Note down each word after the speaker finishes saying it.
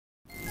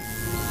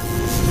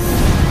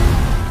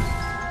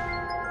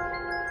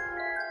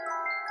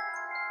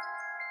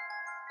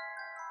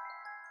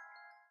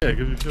Yeah,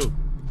 give me shield.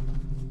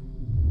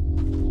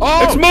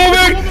 Oh! It's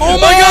moving! Oh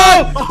my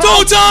god!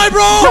 Don't die,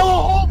 bro! No,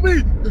 hold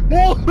me!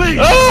 Hold me!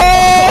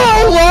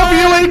 Oh, love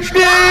you, HD!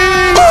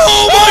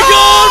 Oh my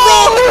god,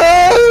 bro!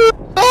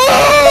 Oh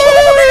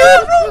my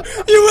god, bro!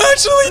 You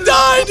actually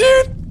died,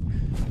 dude!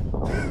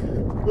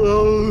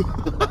 Oh my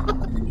god.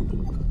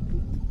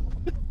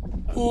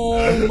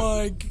 Oh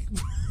my god!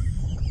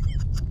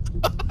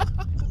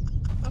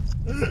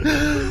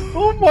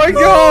 Oh my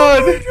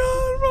god,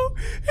 bro!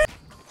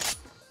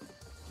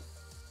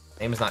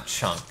 Name is not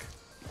Chunk.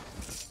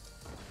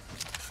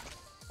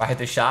 If I hit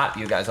the shot,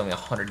 you guys owe me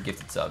 100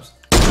 gifted subs.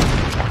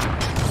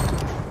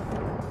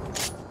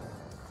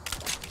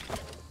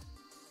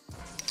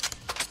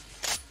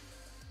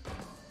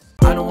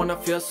 I don't wanna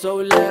feel so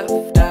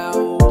left out.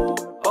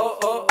 Oh,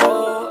 oh,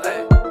 oh,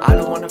 ay. I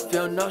don't wanna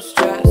feel no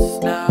stress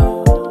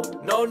now.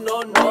 No, no,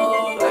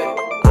 no, ay.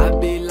 I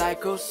be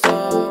like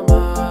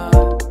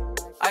Osama.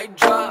 I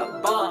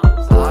drop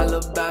bombs all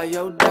about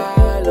your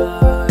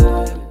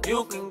dollar.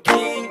 You can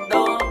keep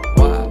them.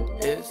 Why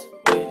is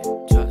we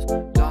just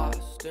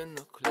lost in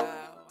the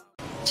cloud?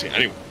 See,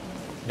 anyway.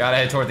 Gotta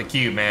head toward the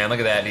cube, man. Look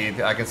at that,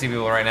 dude. I can see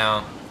people right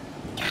now.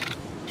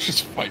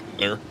 Just fighting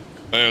there.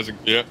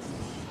 Yeah.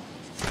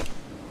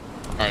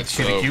 Alright,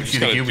 Shoot the cube, shoot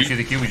the cube, we shoot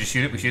the cube, we just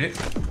shoot it, we shoot it.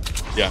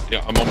 Yeah,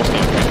 I'm almost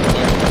done.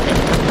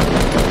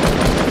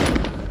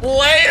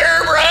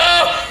 Later,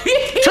 bro!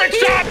 Trick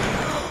shot!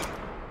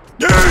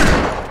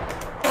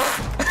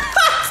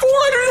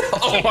 400!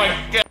 Oh my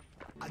god.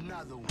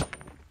 Another one.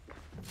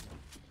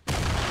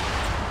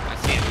 I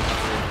see him.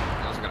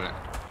 I was gonna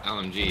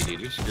LMG, dude.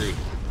 You're screwed.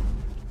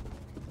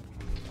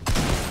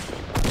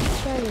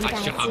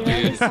 Nice job,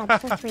 dude.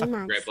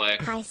 Great play.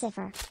 Hi,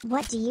 Cipher.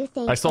 What do you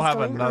think? I still is have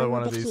going another on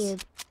one with of the these.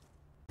 cube?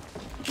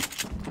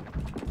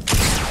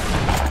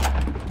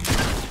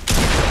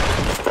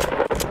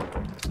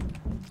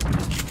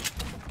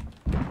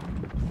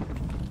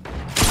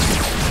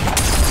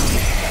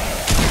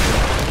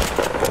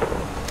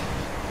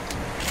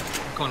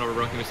 Coming over,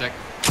 bro. Give me a sec.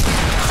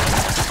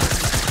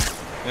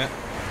 Yeah.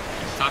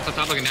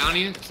 Top, looking down on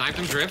you. Sniped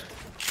him, drift.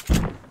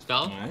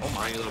 Spell. Nice. Oh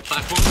my, little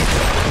platform.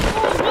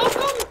 Oh,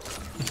 welcome.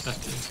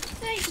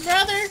 Thanks,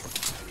 brother.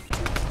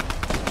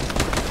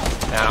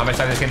 Yeah, I'm gonna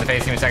try this kid in the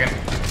face. Give me a second.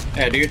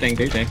 Yeah, do your thing,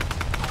 do your thing.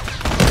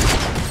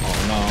 Oh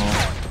no.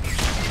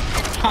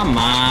 Come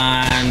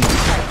on.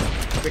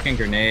 Freaking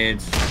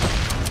grenades.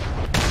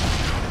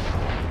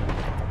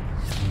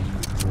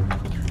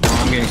 Oh,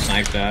 I'm getting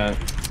sniped at.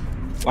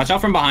 Watch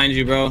out from behind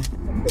you, bro.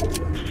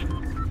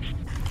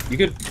 You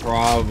could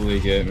probably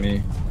get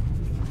me.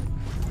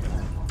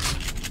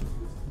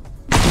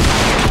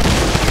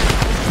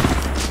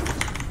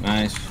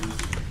 Nice.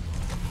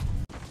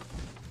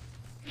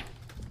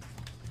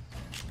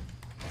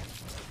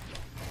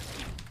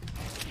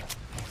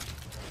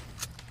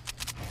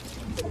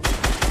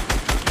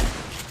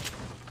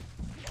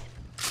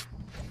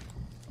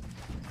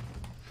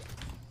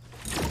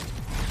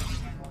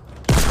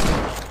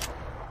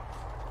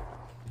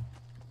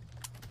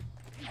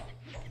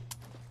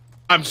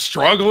 I'm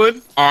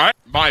struggling. Alright.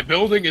 My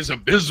building is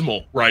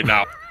abysmal right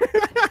now.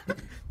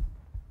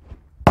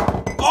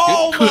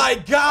 Oh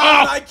my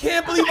god! I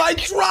can't believe I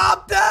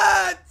dropped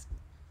that!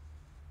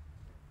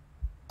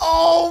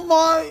 Oh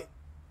my...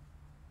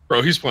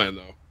 Bro, he's playing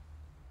though.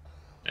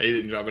 Yeah, you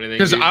didn't drop anything.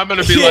 Because I'm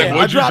gonna be like,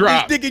 what'd you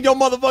drop? This dick in your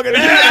motherfucking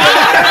head.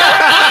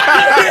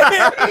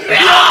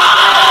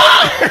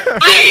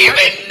 I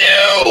even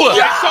knew!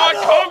 I saw it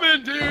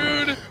coming,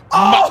 dude!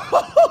 Oh,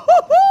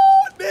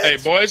 hey,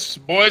 boys,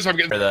 I'm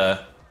getting... For the...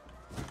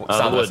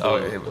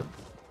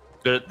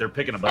 They're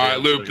picking a buddy.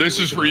 Alright, Luke, this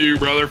is for you,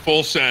 brother.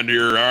 Full send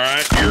here,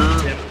 alright?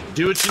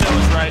 Do what you know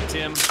is right,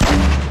 Tim.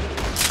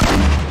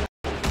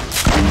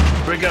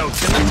 Here we go.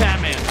 Tim the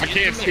Tap Man. I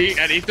can't see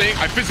anything.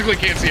 I physically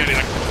can't see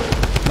anything.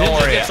 Don't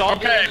worry. It's all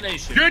Okay,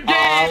 elimination. good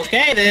game!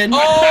 Okay then.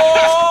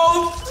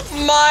 Oh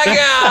my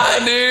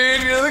god,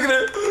 dude! Look at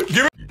it.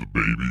 Give it.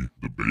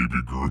 The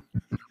baby girl.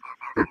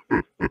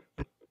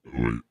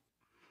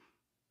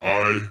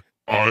 Wait.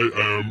 I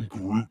am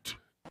Groot.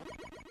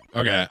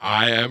 Okay,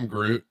 I am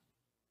Groot.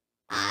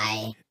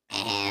 I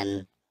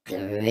am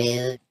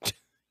Groot.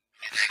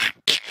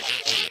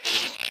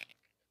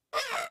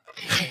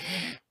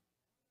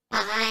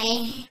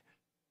 I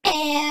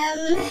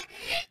am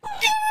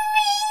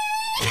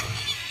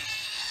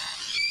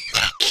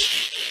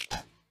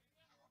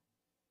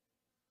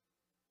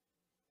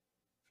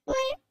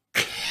Wait, I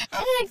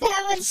think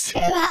that was too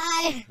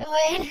high.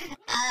 Wait,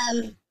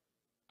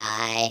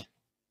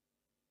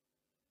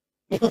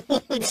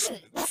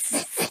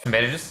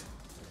 Bandages?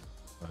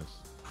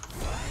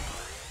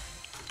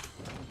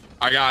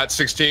 I got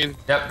 16.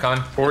 Yep,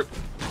 coming. Fort.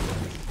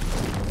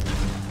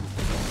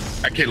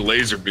 That kid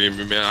laser beamed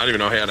me, man. I didn't even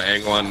know he had an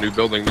angle on a new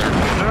building there. 8.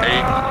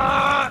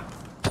 I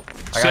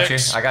got you.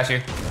 Six. I got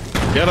you.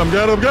 Get him,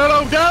 get him, get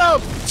him,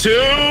 get him! 2.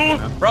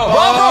 Bro!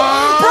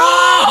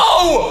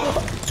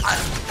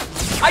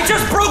 I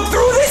just broke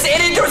through this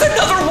and there was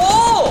another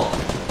wall!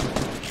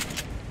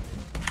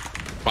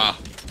 Wow.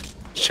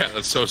 Yeah,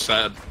 that's so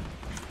sad.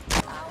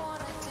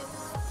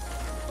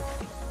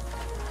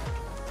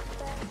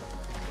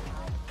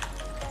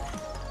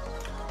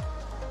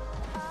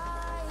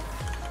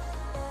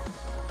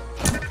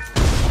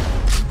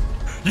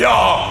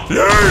 Yeah!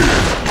 Yeah!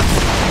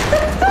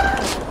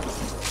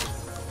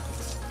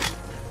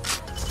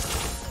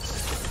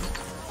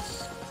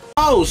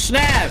 Oh,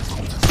 snap!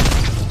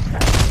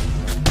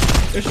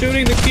 They're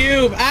shooting the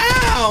cube.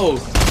 Ow!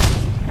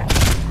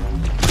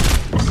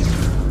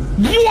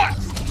 What?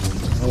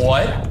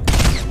 What?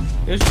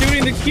 They're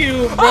shooting the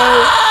cube,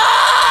 bro.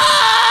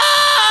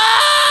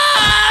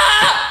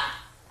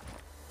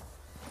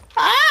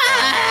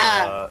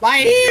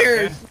 My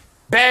ears!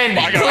 Ben,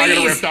 I got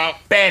please! ripped out.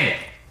 Ben,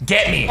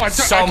 get me I took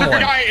someone. a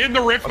guy in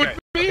the rift with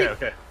me.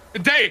 Okay.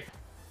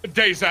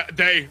 Day's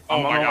Day. Oh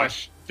I'm my on my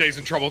gosh. Day's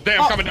in trouble. Day,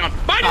 I'm coming down.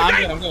 Behind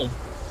you, Day! I'm good.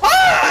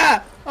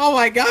 Ah! Oh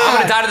my I'm gonna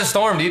god! die to the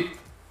storm, dude.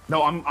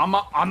 No, I'm on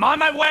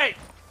my way.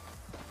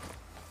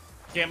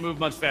 Can't move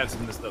much faster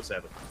than this though,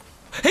 sadly.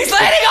 He's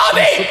landing on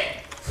me!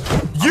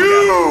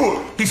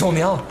 You! He's holding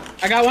me out.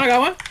 I got one.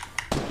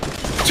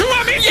 Two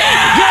on me!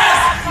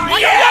 Yes!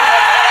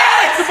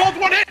 They're both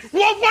one hit!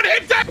 One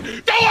hit!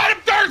 Don't let him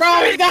thirst!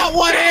 Bro, he got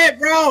one hit,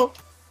 bro!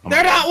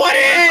 They're not one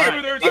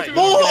hit! There's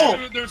full!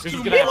 There's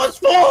two He was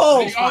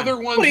full! The other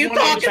one's What are you one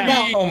talking HP.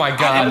 about? Oh my I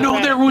god. didn't know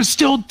there was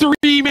still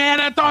 3, man.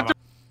 I thought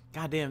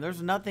Goddamn,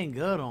 there's nothing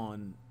good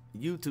on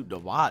YouTube to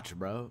watch,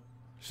 bro.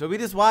 Should we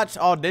just watch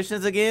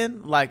auditions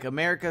again? Like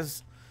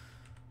America's...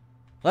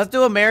 Let's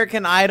do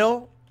American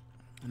Idol.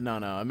 No,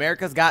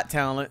 America's Got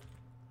Talent.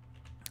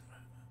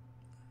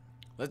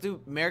 Let's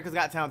do America's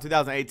Got Talent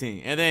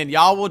 2018. And then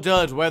y'all will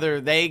judge whether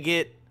they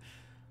get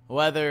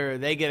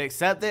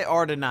accepted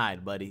or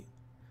denied, buddy.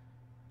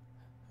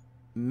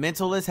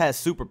 Mentalist has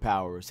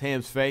superpowers.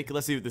 Ham's fake.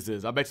 Let's see what this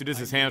is. I bet you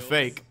this is Ham's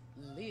fake.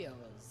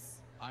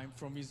 I'm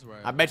from Israel.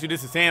 I bet you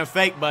this is Ham's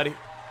fake, buddy.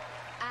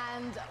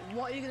 And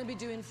what are you going to be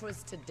doing for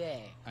us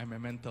today? I'm a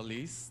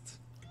mentalist.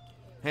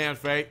 Ham's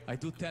fake. I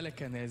do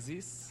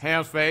telekinesis.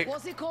 Ham's fake.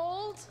 What's it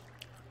called?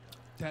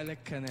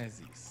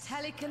 Telekinesis.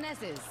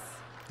 Telekinesis.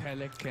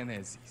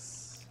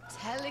 Telekinesis.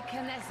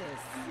 Telekinesis.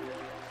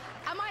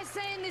 Am I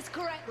saying this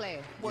correctly?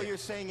 Well, you're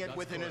saying it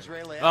with an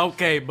Israeli accent.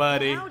 Okay,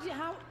 buddy. What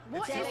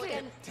is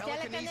it?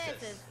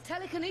 Telekinesis.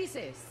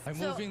 Telekinesis. I'm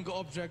So- moving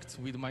objects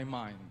with my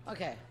mind.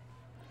 Okay.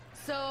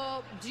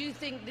 So, do you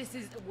think this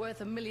is worth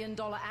 $1 million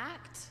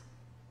act?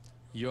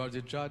 You are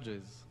the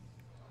judges.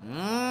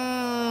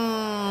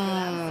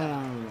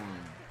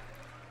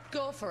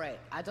 Go for it.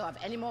 I don't have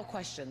any more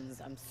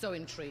questions. I'm so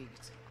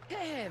intrigued. Hit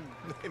him.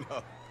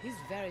 No. He's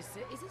very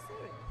serious. Is he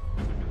serious?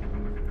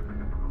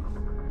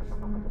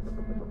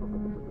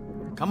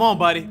 Come on,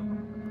 buddy.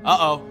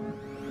 Uh-oh.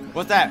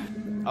 What's that?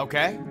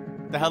 Okay.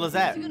 The hell is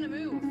that? Who's gonna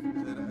move?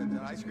 It's an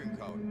ice cream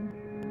cone.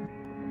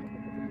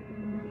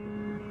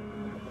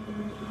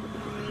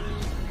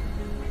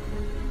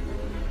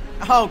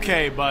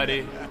 Okay,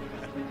 buddy.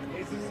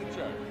 This is a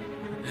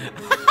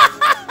joke.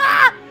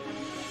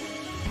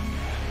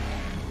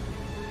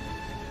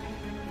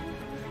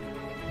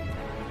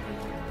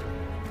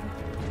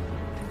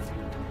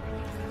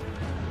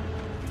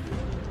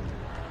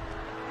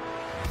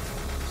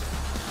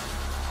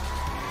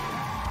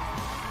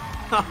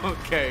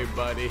 Okay,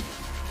 buddy.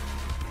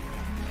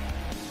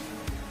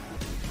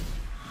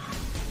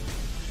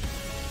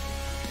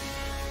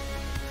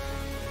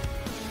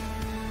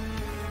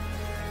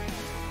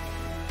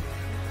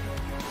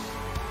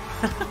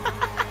 Come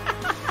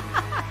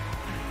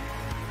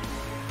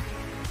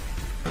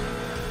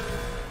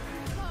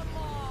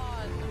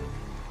on.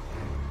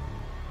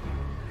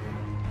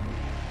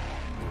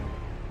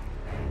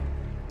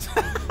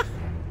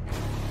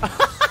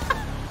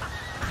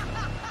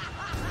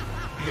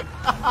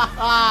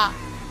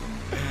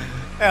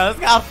 Yeah, that's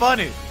kind of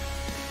funny.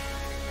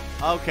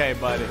 Okay,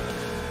 buddy.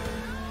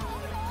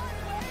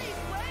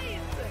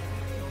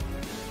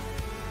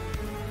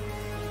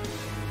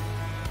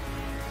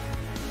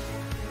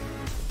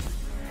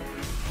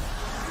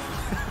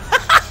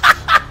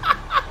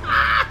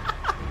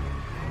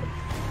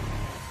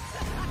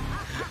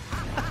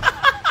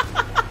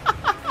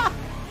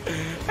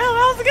 Hell,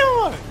 that was a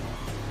good one.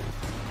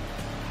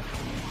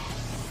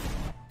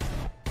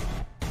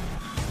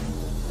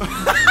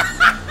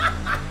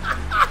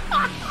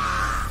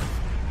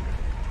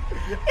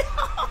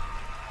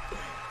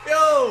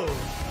 Yo!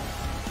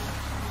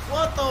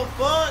 What the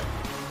fuck?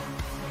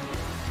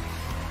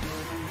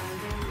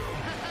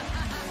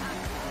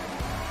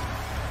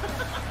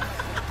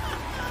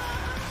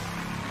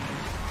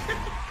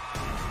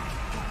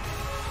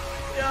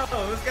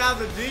 Yo, this guy's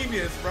a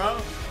genius, bro.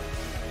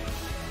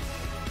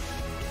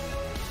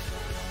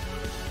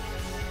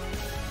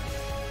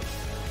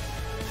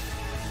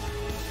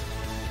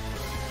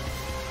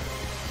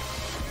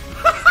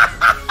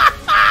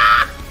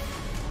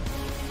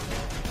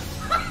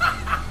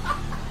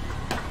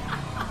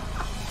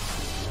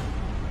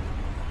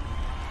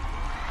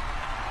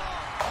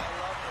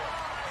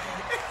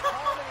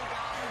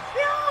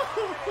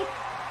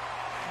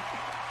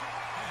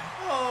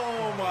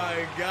 Oh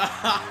my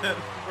god,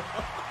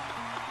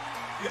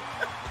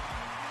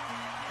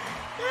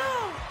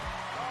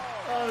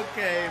 bro.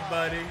 Okay,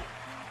 buddy.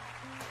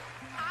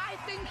 I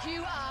think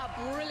you are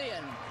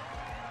brilliant.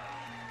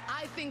 I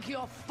I think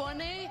you're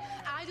funny.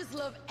 I just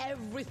love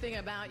everything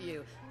about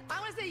you. I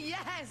want to say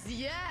yes,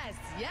 yes,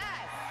 yes.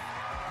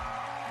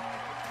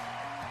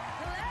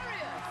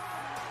 Hilarious.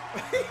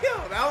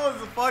 Yo, that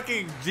was a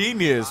fucking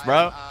genius,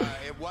 bro.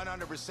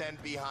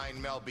 100%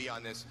 behind Mel B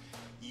on this.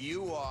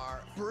 You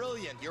are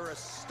brilliant. You're a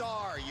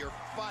star. You're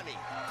funny.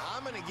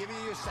 I'm going to give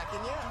you your second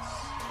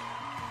yes.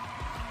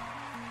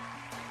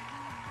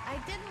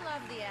 I didn't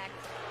love the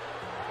act.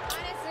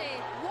 Honestly.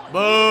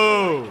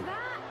 Boo!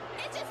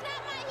 It's just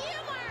not my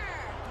humor.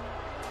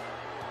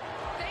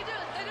 They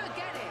don't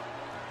get it.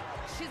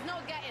 She's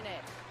not getting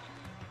it.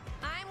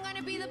 I'm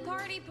gonna be the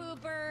party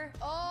pooper.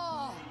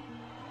 Oh.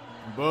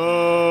 Boo!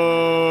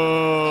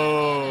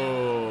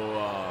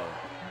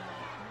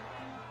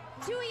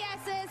 2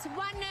 yeses,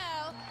 1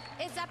 no.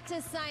 It's up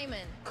to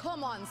Simon.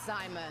 Come on,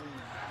 Simon.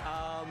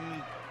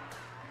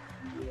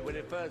 When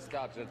it first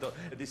started, I thought,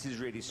 this is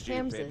really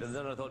stupid. And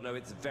then I thought, no,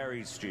 it's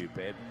very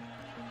stupid.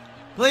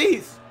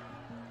 Please!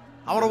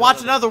 I want to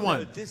watch another one.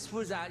 No, this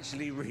was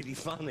actually really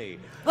funny.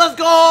 Let's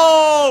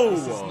go!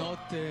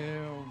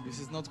 This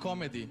is not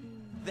comedy.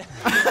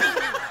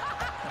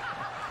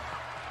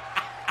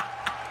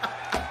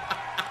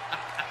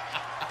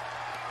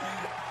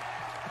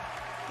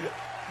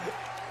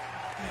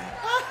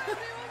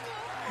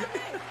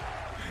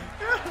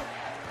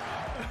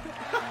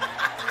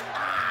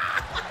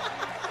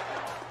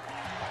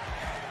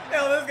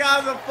 Yo, this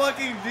guy's a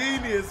fucking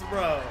genius,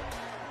 bro.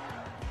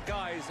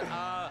 Guys,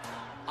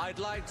 I'd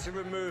like to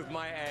remove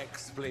my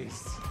ex,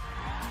 please.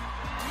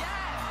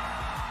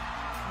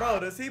 Bro,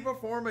 does he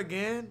perform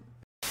again?